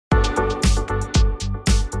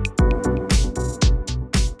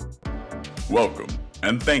Welcome,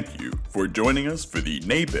 and thank you for joining us for the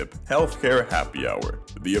NABIP Healthcare Happy Hour,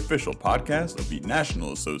 the official podcast of the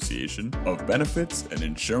National Association of Benefits and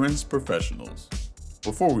Insurance Professionals.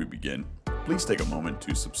 Before we begin, please take a moment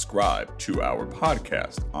to subscribe to our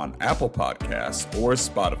podcast on Apple Podcasts or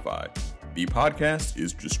Spotify. The podcast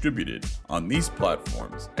is distributed on these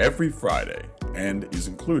platforms every Friday and is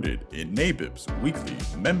included in NABIP's weekly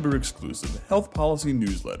member-exclusive health policy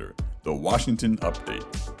newsletter, The Washington Update,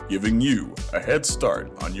 giving you a head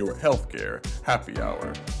start on your healthcare happy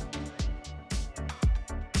hour.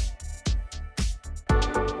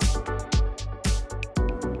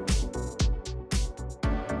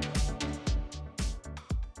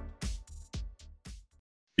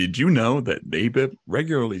 Did you know that NABIP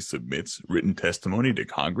regularly submits written testimony to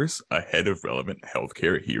Congress ahead of relevant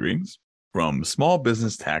healthcare hearings? From small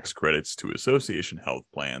business tax credits to association health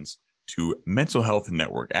plans to mental health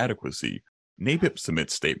network adequacy, NABIP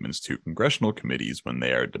submits statements to congressional committees when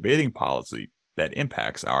they are debating policy that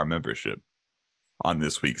impacts our membership. On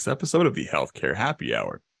this week's episode of the Healthcare Happy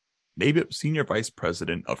Hour, NABIP Senior Vice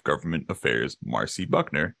President of Government Affairs Marcy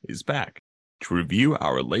Buckner is back to review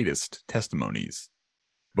our latest testimonies.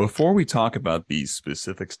 Before we talk about the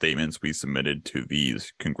specific statements we submitted to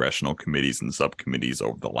these congressional committees and subcommittees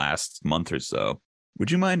over the last month or so,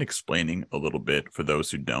 would you mind explaining a little bit for those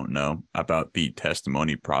who don't know about the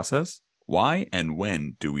testimony process? Why and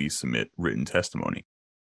when do we submit written testimony?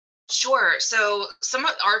 Sure. So some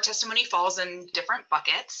of our testimony falls in different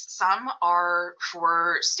buckets. Some are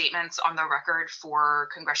for statements on the record for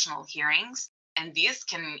congressional hearings, and these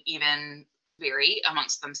can even vary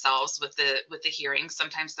amongst themselves with the hearings.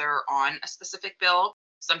 Sometimes they're on a specific bill,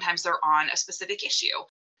 sometimes they're on a specific issue.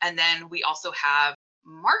 And then we also have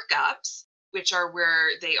markups, which are where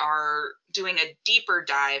they are doing a deeper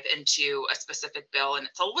dive into a specific bill, and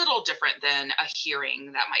it's a little different than a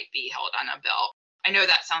hearing that might be held on a bill. I know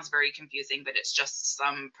that sounds very confusing, but it's just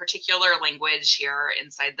some particular language here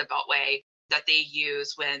inside the Beltway that they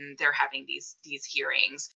use when they're having these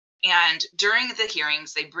hearings. And during the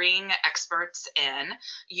hearings, they bring experts in.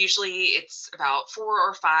 Usually it's about 4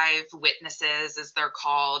 or 5 witnesses, as they're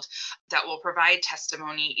called, that will provide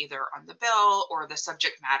testimony either on the bill or the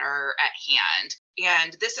subject matter at hand.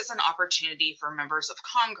 And this is an opportunity for members of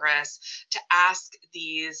Congress to ask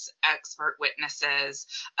these expert witnesses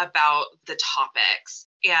about the topics.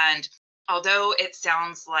 And although it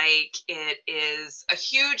sounds like it is a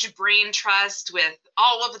huge brain trust with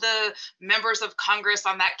all of the members of Congress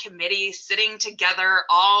on that committee sitting together,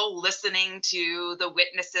 all listening to the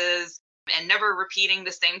witnesses and never repeating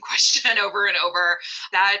the same question over and over,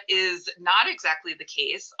 that is not exactly the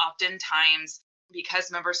case. Oftentimes,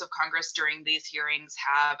 because members of Congress during these hearings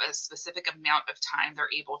have a specific amount of time, they're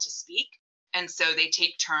able to speak. And so they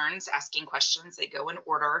take turns asking questions. They go in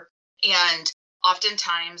order. And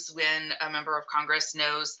oftentimes when a member of Congress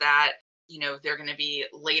knows that, they're going to be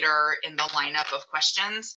later in the lineup of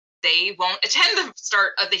questions, they won't attend the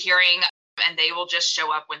start of the hearing, and they will just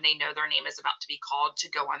show up when they know their name is about to be called to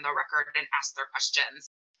go on the record and ask their questions.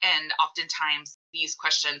 And oftentimes these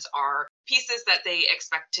questions are pieces that they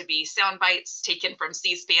expect to be sound bites taken from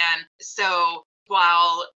C-SPAN. So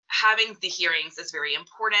while having the hearings is very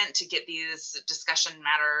important to get these discussion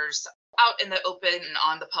matters out in the open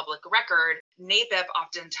on the public record, NABIP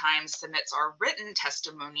oftentimes submits our written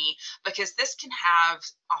testimony because this can have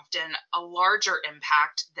often a larger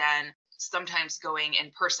impact than sometimes going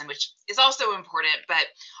in person, which is also important, but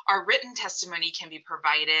our written testimony can be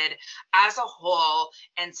provided as a whole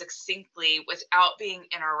and succinctly without being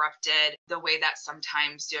interrupted the way that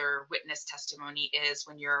sometimes your witness testimony is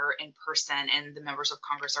when you're in person and the members of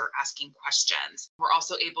Congress are asking questions. We're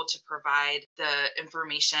also able to provide the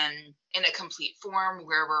information in a complete form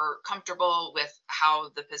where we're comfortable with how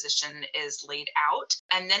the position is laid out.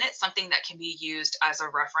 And then it's something that can be used as a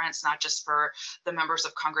reference, not just for the members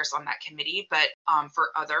of Congress on that committee, but for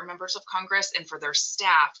other members of Congress and for their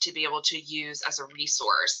staff to be able to use as a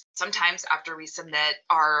resource. Sometimes after we submit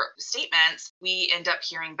our statements, we end up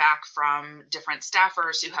hearing back from different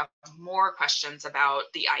staffers who have more questions about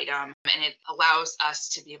the item, and it allows us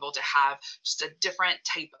to be able to have just a different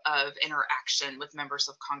type of interaction with members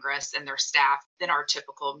of Congress and their staff than our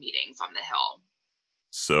typical meetings on the Hill.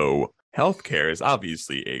 So, healthcare is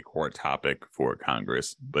obviously a core topic for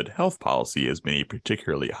Congress, but health policy has been a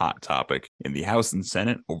particularly hot topic in the House and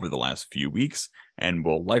Senate over the last few weeks and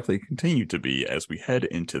will likely continue to be as we head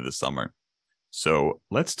into the summer. So,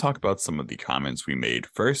 let's talk about some of the comments we made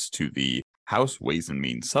first to the House Ways and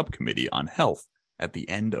Means Subcommittee on Health at the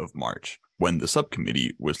end of March, when the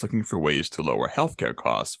subcommittee was looking for ways to lower healthcare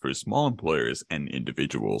costs for small employers and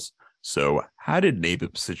individuals. So, how did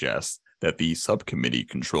NABIP suggest that the subcommittee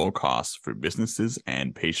control costs for businesses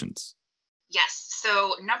and patients? Yes.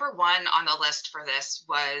 So number one on the list for this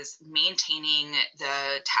was maintaining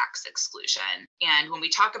the tax exclusion. And when we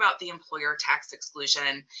talk about the employer tax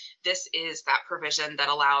exclusion, this is that provision that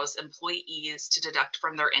allows employees to deduct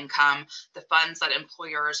from their income the funds that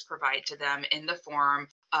employers provide to them in the form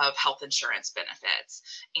of health insurance benefits.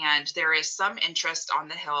 And there is some interest on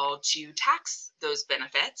the Hill to tax those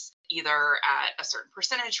benefits, either at a certain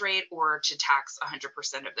percentage rate or to tax 100%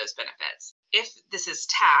 of those benefits. If this is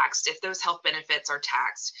taxed, if those health benefits are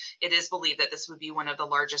taxed, it is believed that this would be one of the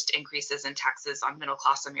largest increases in taxes on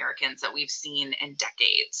middle-class Americans that we've seen in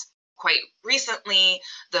decades. Quite recently,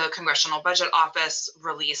 the Congressional Budget Office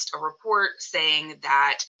released a report saying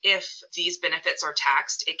that if these benefits are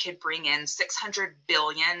taxed, it could bring in $600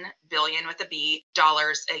 billion with a B,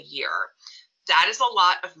 dollars a year. That is a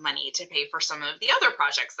lot of money to pay for some of the other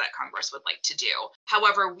projects that Congress would like to do.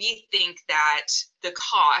 However, we think that the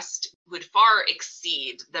cost would far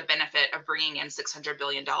exceed the benefit of bringing in $600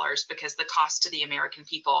 billion because the cost to the American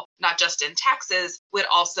people, not just in taxes, would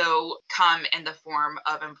also come in the form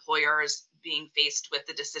of employers being faced with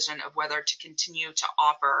the decision of whether to continue to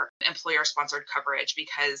offer employer-sponsored coverage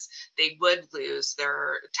because they would lose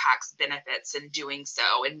their tax benefits in doing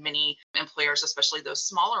so. And many employers, especially those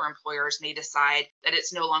smaller employers, may decide that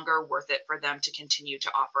it's no longer worth it for them to continue to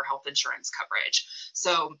offer health insurance coverage.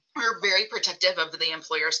 So we're very protective of the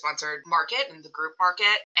employer-sponsored market and the group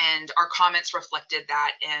market, and our comments reflected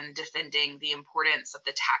that in defending the importance of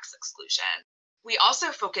the tax exclusion. We also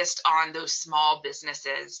focused on those small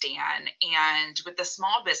businesses, Dan, and with the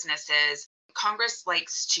small businesses, Congress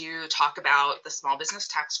likes to talk about the small business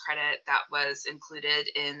tax credit that was included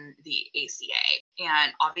in the ACA.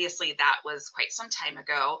 And obviously that was quite some time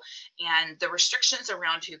ago. And the restrictions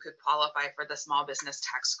around who could qualify for the small business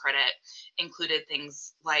tax credit included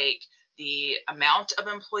things like the amount of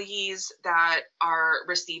employees that are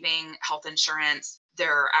receiving health insurance,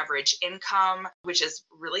 their average income, which is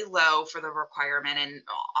really low for the requirement and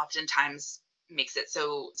oftentimes makes it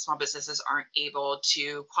so small businesses aren't able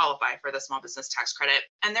to qualify for the small business tax credit.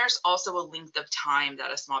 And there's also a length of time that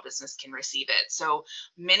a small business can receive it. So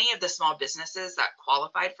many of the small businesses that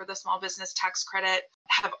qualified for the small business tax credit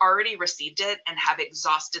have already received it and have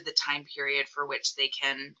exhausted the time period for which they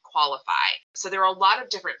can qualify. So there are a lot of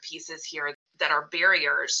different pieces here that are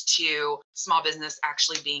barriers to small business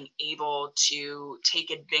actually being able to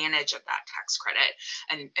take advantage of that tax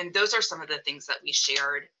credit. And those are some of the things that we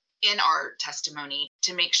shared in our testimony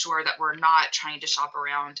to make sure that we're not trying to shop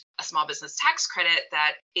around a small business tax credit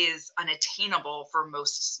that is unattainable for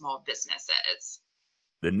most small businesses.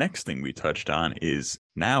 The next thing we touched on is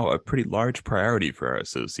now a pretty large priority for our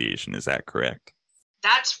association. Is that correct?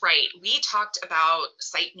 That's right. We talked about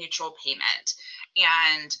site neutral payment,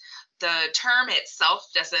 and the term itself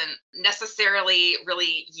doesn't necessarily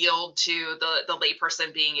really yield to the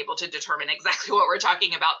layperson being able to determine exactly what we're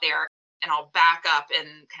talking about there. And I'll back up and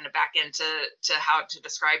kind of back into how to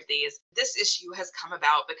describe these. This issue has come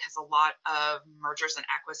about because a lot of mergers and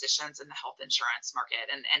acquisitions in the health insurance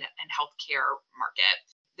market and healthcare market.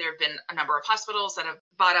 There have been a number of hospitals that have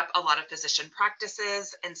bought up a lot of physician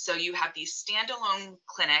practices. And so you have these standalone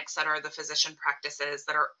clinics that are the physician practices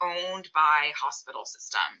that are owned by hospital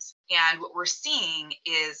systems. And what we're seeing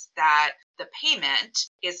is that the payment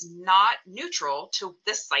is not neutral to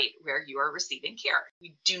the site where you are receiving care.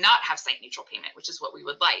 We do not have site neutral payment, which is what we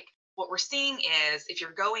would like. What we're seeing is if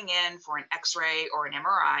you're going in for an X-ray or an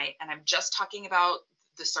MRI, and I'm just talking about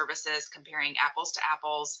the services, comparing apples to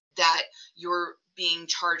apples, that you're being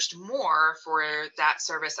charged more for that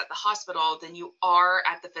service at the hospital than you are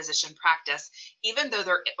at the physician practice, even though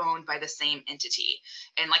they're owned by the same entity.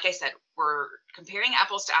 And like I said, we're comparing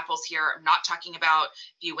apples to apples here. I'm not talking about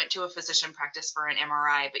if you went to a physician practice for an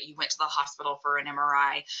MRI, but you went to the hospital for an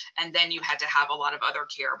MRI, and then you had to have a lot of other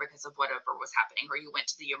care because of whatever was happening, or you went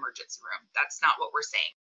to the emergency room. That's not what we're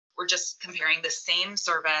saying. We're just comparing the same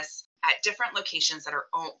service at different locations that are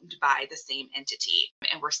owned by the same entity.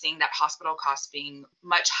 And we're seeing that hospital costs being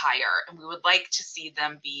much higher. And we would like to see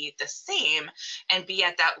them be the same and be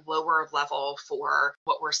at that lower level for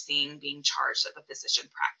what we're seeing being charged at the physician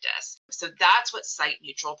practice. So that's what site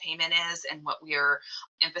neutral payment is, and what we are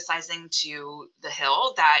emphasizing to the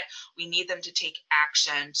Hill, that we need them to take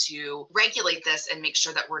action to regulate this and make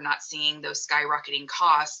sure that we're not seeing those skyrocketing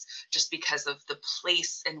costs just because of the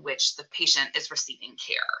place in which the patient is receiving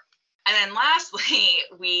care. And then lastly,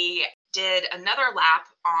 we did another lap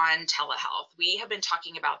on telehealth. We have been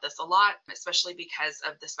talking about this a lot, especially because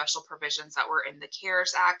of the special provisions that were in the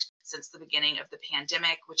CARES Act since the beginning of the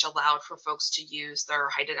pandemic, which allowed for folks to use their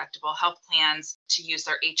high deductible health plans, to use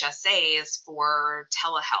their HSAs for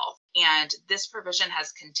telehealth. And this provision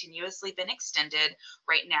has continuously been extended.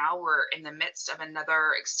 Right now, we're in the midst of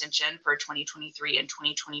another extension for 2023 and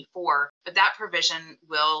 2024, but that provision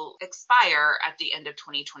will expire at the end of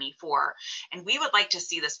 2024. And we would like to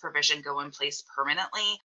see this provision go in place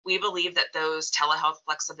permanently. We believe that those telehealth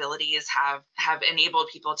flexibilities have enabled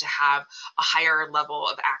people to have a higher level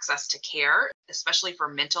of access to care, especially for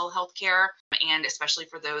mental health care and especially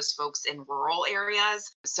for those folks in rural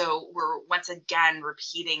areas. So we're once again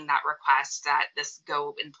repeating that request that this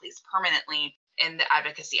go in place permanently in the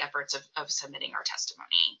advocacy efforts of submitting our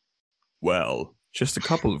testimony. Well, just a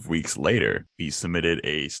couple of weeks later, we submitted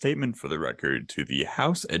a statement for the record to the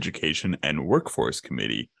House Education and Workforce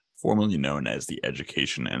Committee, formerly known as the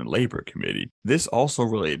Education and Labor Committee. This also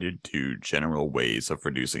related to general ways of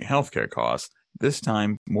reducing healthcare costs, this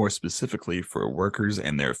time more specifically for workers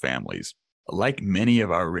and their families. Like many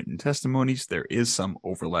of our written testimonies, there is some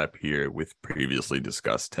overlap here with previously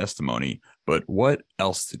discussed testimony, but what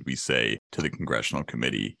else did we say to the Congressional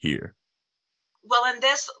Committee here? Well, in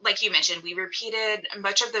this, like you mentioned, we repeated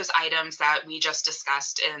much of those items that we just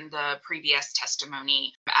discussed in the previous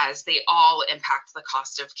testimony, as they all impact the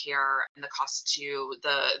cost of care and the cost to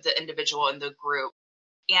the individual and the group.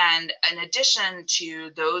 And in addition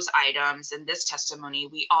to those items in this testimony,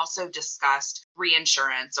 we also discussed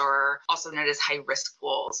reinsurance, or also known as high risk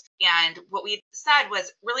pools. And what we said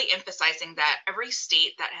was really emphasizing that every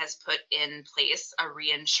state that has put in place a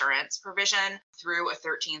reinsurance provision through a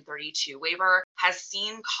 1332 waiver has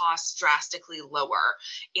seen costs drastically lower.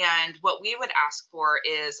 And what we would ask for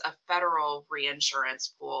is a federal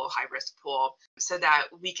reinsurance pool, high risk pool, so that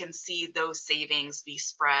we can see those savings be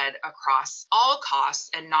spread across all costs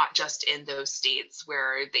and not just in those states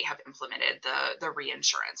where they have implemented the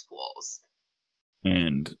reinsurance pools.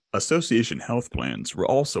 And association health plans were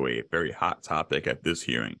also a very hot topic at this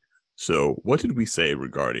hearing. So what did we say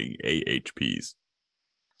regarding AHPs?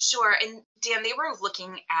 Sure. And Dan, they were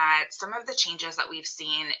looking at some of the changes that we've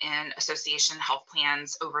seen in association health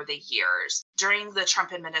plans over the years. During the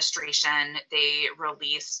Trump administration, they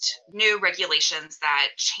released new regulations that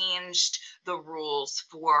changed the rules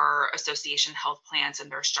for association health plans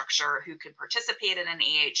and their structure, who could participate in an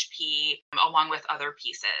AHP, along with other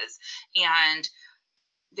pieces. And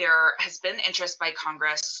there has been interest by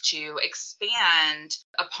Congress to expand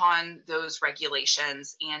upon those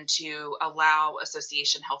regulations and to allow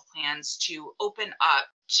association health plans to open up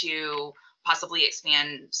to possibly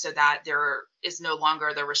expand so that there is no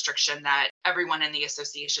longer the restriction that everyone in the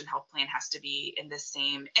association health plan has to be in the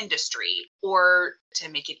same industry, or to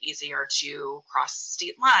make it easier to cross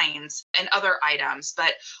state lines and other items.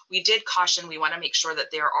 But we did caution, we want to make sure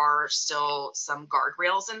that there are still some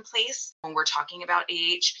guardrails in place when we're talking about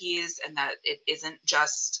AHPs, and that it isn't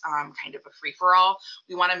just kind of a free-for-all.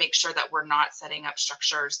 We want to make sure that we're not setting up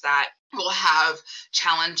structures that will have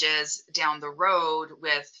challenges down the road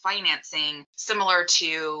with financing, similar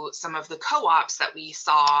to some of the co-ops that we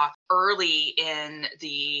saw early in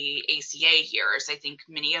the ACA years. I think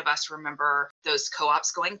many of us remember those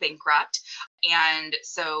co-ops going bankrupt. And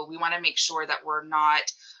so we want to make sure that we're not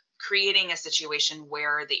creating a situation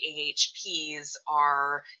where the AHPs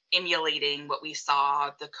are emulating what we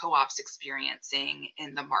saw the co-ops experiencing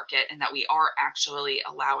in the market, and that we are actually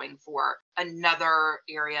allowing for another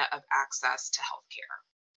area of access to healthcare.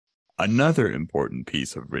 Another important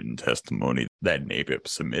piece of written testimony that NABIP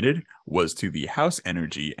submitted was to the House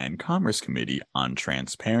Energy and Commerce Committee on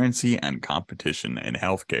Transparency and Competition in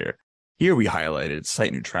Healthcare. Here we highlighted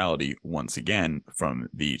site neutrality once again from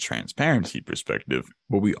the transparency perspective,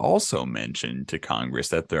 but we also mentioned to Congress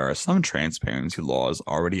that there are some transparency laws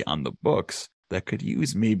already on the books that could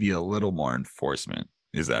use maybe a little more enforcement.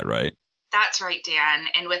 Is that right? That's right, Dan.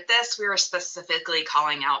 And with this, we were specifically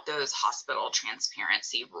calling out those hospital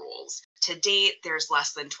transparency rules. To date, there's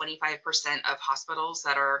less than 25% of hospitals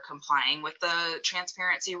that are complying with the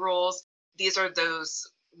transparency rules. These are those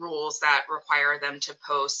rules that require them to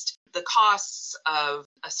post the costs of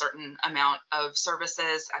a certain amount of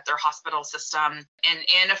services at their hospital system and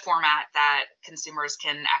in a format that consumers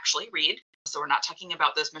can actually read. So we're not talking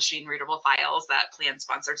about those machine readable files that plan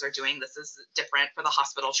sponsors are doing. This is different for the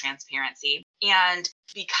hospital transparency. And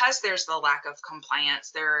because there's the lack of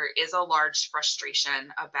compliance, there is a large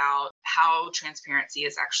frustration about how transparency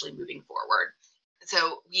is actually moving forward.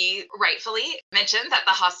 So we rightfully mentioned that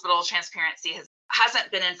the hospital transparency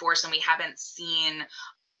hasn't been enforced, and we haven't seen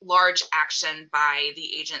large action by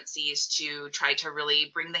the agencies to try to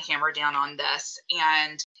really bring the hammer down on this.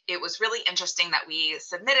 And It was really interesting that we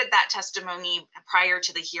submitted that testimony prior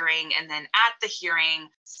to the hearing, and then at the hearing,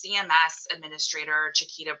 CMS Administrator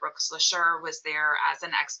Chiquita Brooks-LaSure was there as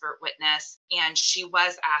an expert witness, and she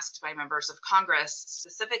was asked by members of Congress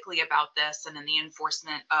specifically about this and in the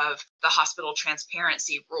enforcement of the hospital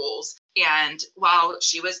transparency rules. And while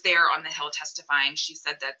she was there on the Hill testifying, she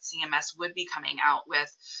said that CMS would be coming out with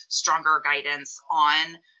stronger guidance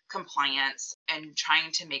on compliance and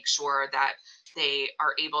trying to make sure that they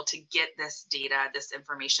are able to get this data, this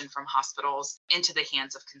information from hospitals into the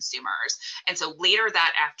hands of consumers. And so later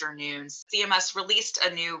that afternoon, CMS released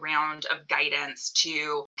a new round of guidance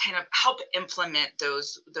to kind of help implement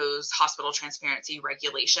those hospital transparency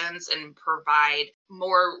regulations and provide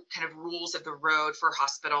more kind of rules of the road for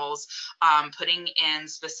hospitals, putting in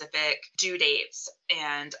specific due dates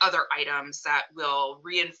and other items that will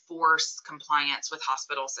reinforce compliance with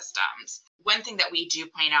hospital systems. One thing that we do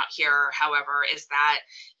point out here, however, is that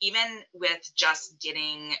even with just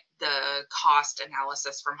getting the cost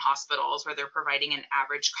analysis from hospitals where they're providing an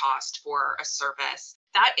average cost for a service,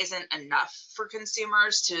 that isn't enough for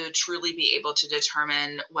consumers to truly be able to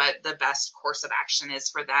determine what the best course of action is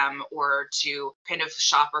for them or to kind of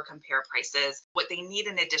shop or compare prices. What they need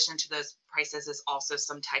in addition to those prices is also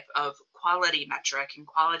some type of quality metric and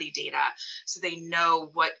quality data so they know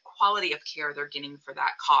what quality of care they're getting for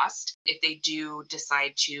that cost if they do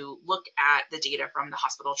decide to look at the data from the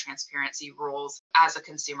hospital transparency rules as a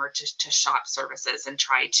consumer to shop services and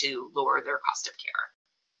try to lower their cost of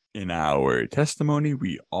care. In our testimony,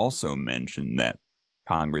 we also mentioned that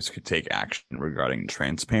Congress could take action regarding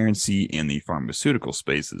transparency in the pharmaceutical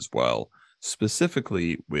space as well,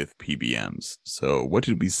 specifically with PBMs. So what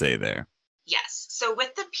did we say there? Yes. So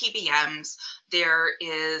with the PBMs, there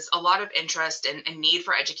is a lot of interest and need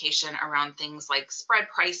for education around things like spread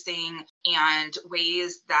pricing and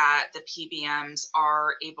ways that the PBMs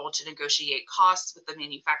are able to negotiate costs with the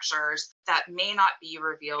manufacturers that may not be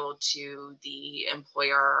revealed to the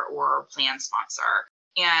employer or plan sponsor.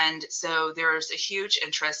 And so there's a huge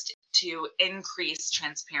interest to increase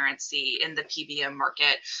transparency in the PBM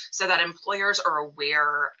market so that employers are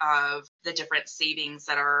aware of the different savings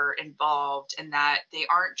that are involved and that they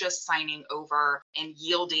aren't just signing over and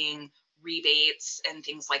yielding rebates and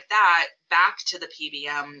things like that back to the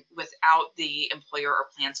PBM without the employer or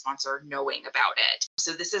plan sponsor knowing about it.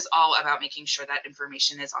 So this is all about making sure that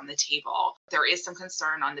information is on the table. There is some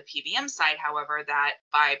concern on the PBM side, however, that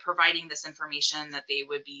by providing this information that they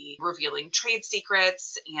would be revealing trade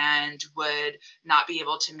secrets and would not be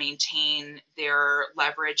able to maintain their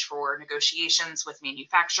leverage for negotiations with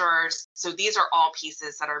manufacturers. So these are all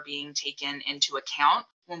pieces that are being taken into account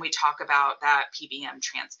when we talk about that PBM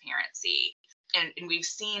transparency. And we've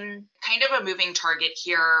seen kind of a moving target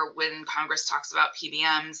here when Congress talks about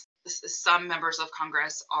PBMs. Some members of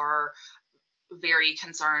Congress are very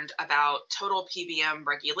concerned about total PBM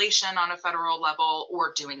regulation on a federal level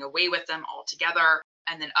or doing away with them altogether.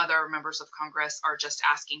 And then other members of Congress are just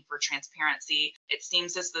asking for transparency. It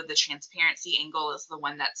seems as though the transparency angle is the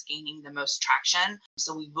one that's gaining the most traction.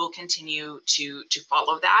 So we will continue to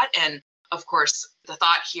follow that. And of course, the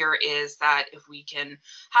thought here is that if we can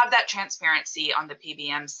have that transparency on the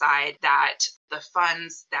PBM side, that the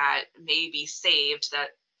funds that may be saved,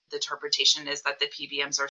 that the interpretation is that the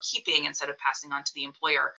PBMs are keeping instead of passing on to the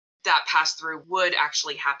employer, that pass through would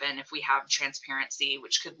actually happen if we have transparency,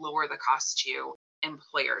 which could lower the cost to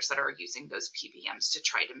employers that are using those PBMs to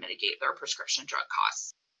try to mitigate their prescription drug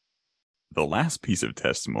costs. The last piece of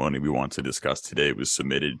testimony we want to discuss today was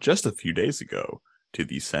submitted just a few days ago to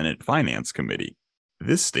the Senate Finance Committee.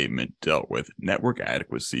 This statement dealt with network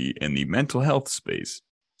adequacy in the mental health space,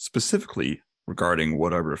 specifically regarding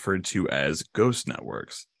what are referred to as ghost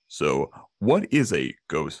networks. So, what is a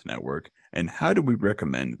ghost network, and how do we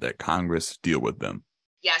recommend that Congress deal with them?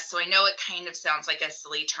 Yes, so I know it kind of sounds like a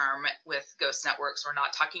silly term with ghost networks. We're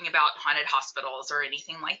not talking about haunted hospitals or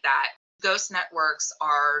anything like that. Ghost networks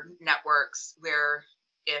are networks where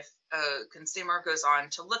if a consumer goes on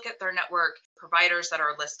to look at their network, providers that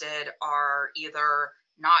are listed are either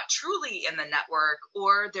not truly in the network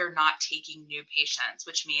or they're not taking new patients,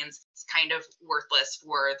 which means it's kind of worthless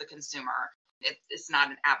for the consumer. It's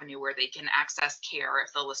not an avenue where they can access care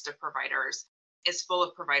if the list of providers is full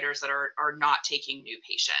of providers that are not taking new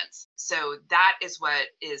patients. So that is what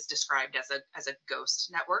is described as a ghost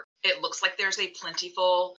network. It looks like there's a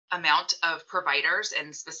plentiful amount of providers,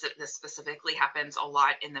 and this specifically happens a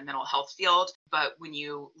lot in the mental health field. But when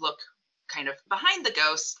you look kind of behind the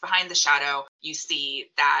ghost, behind the shadow, you see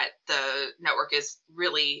that the network is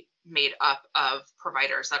really made up of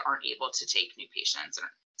providers that aren't able to take new patients.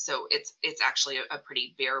 So it's actually a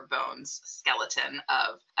pretty bare bones skeleton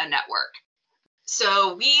of a network.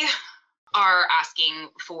 So we are asking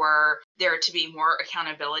for there to be more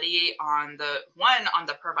accountability on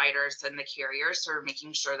the providers and the carriers, for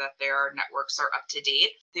making sure that their networks are up to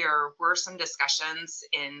date. There were some discussions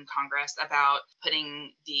in Congress about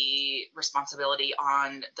putting the responsibility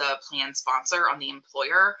on the plan sponsor, on the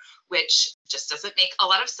employer, which just doesn't make a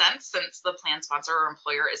lot of sense, since the plan sponsor or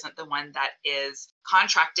employer isn't the one that is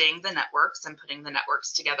contracting the networks and putting the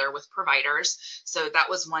networks together with providers. So that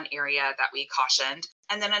was one area that we cautioned.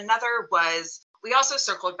 And then another was, we also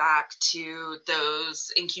circled back to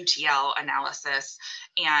those NQTL analysis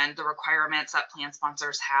and the requirements that plan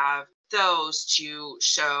sponsors have, those to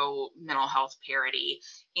show mental health parity.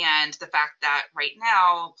 And the fact that right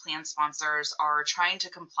now plan sponsors are trying to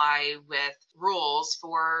comply with rules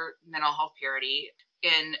for mental health parity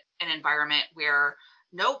in an environment where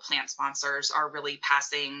no plan sponsors are really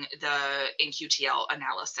passing the NQTL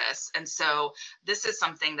analysis. And so this is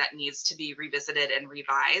something that needs to be revisited and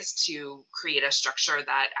revised to create a structure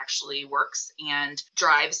that actually works and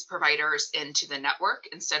drives providers into the network,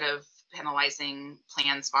 instead of penalizing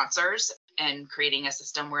plan sponsors and creating a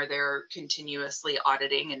system where they're continuously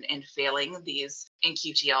auditing and failing these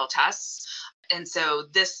NQTL tests. And so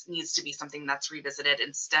this needs to be something that's revisited,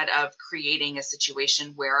 instead of creating a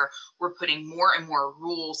situation where we're putting more and more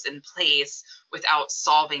rules in place without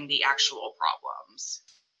solving the actual problems.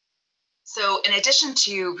 So in addition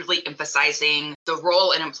to really emphasizing the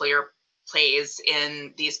role an employer plays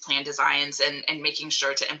in these plan designs, and making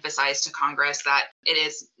sure to emphasize to Congress that it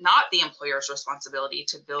is not the employer's responsibility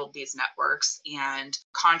to build these networks and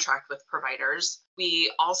contract with providers, we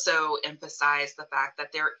also emphasize the fact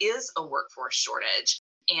that there is a workforce shortage.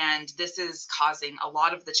 And this is causing a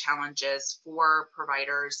lot of the challenges for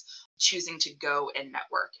providers choosing to go in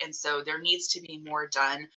network. And so there needs to be more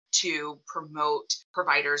done to promote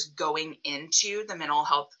providers going into the mental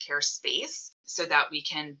health care space, so that we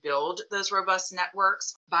can build those robust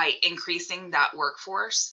networks by increasing that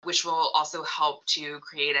workforce, which will also help to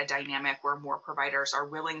create a dynamic where more providers are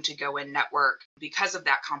willing to go in network because of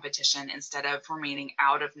that competition, instead of remaining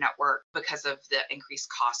out of network because of the increased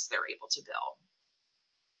costs they're able to bill.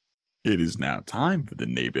 It is now time for the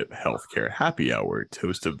NABIP Healthcare Happy Hour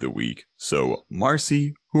Toast of the Week. So,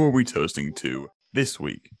 Marcy, who are we toasting to this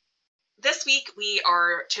week? This week, we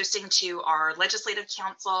are toasting to our legislative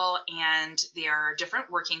council and their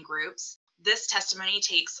different working groups. This testimony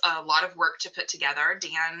takes a lot of work to put together.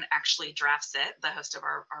 Dan actually drafts it, the host of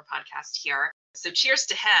our podcast here. So cheers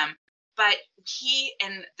to him. But he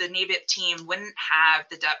and the NABIP team wouldn't have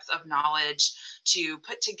the depth of knowledge to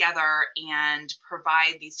put together and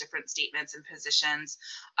provide these different statements and positions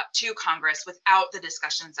to Congress without the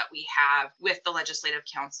discussions that we have with the Legislative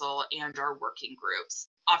Council and our working groups.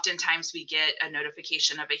 Oftentimes we get a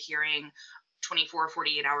notification of a hearing 24,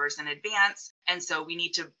 48 hours in advance. And so we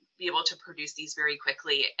need to be able to produce these very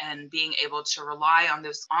quickly, and being able to rely on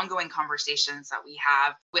those ongoing conversations that we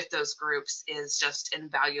have with those groups is just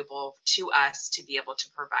invaluable to us to be able to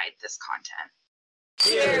provide this content.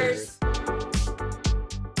 Cheers!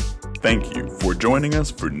 Thank you for joining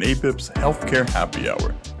us for NABIP's Healthcare Happy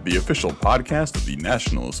Hour, the official podcast of the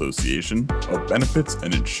National Association of Benefits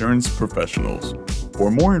and Insurance Professionals.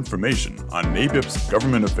 For more information on NABIP's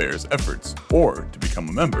government affairs efforts, or to become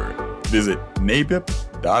a member, visit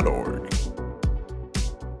nabip.org.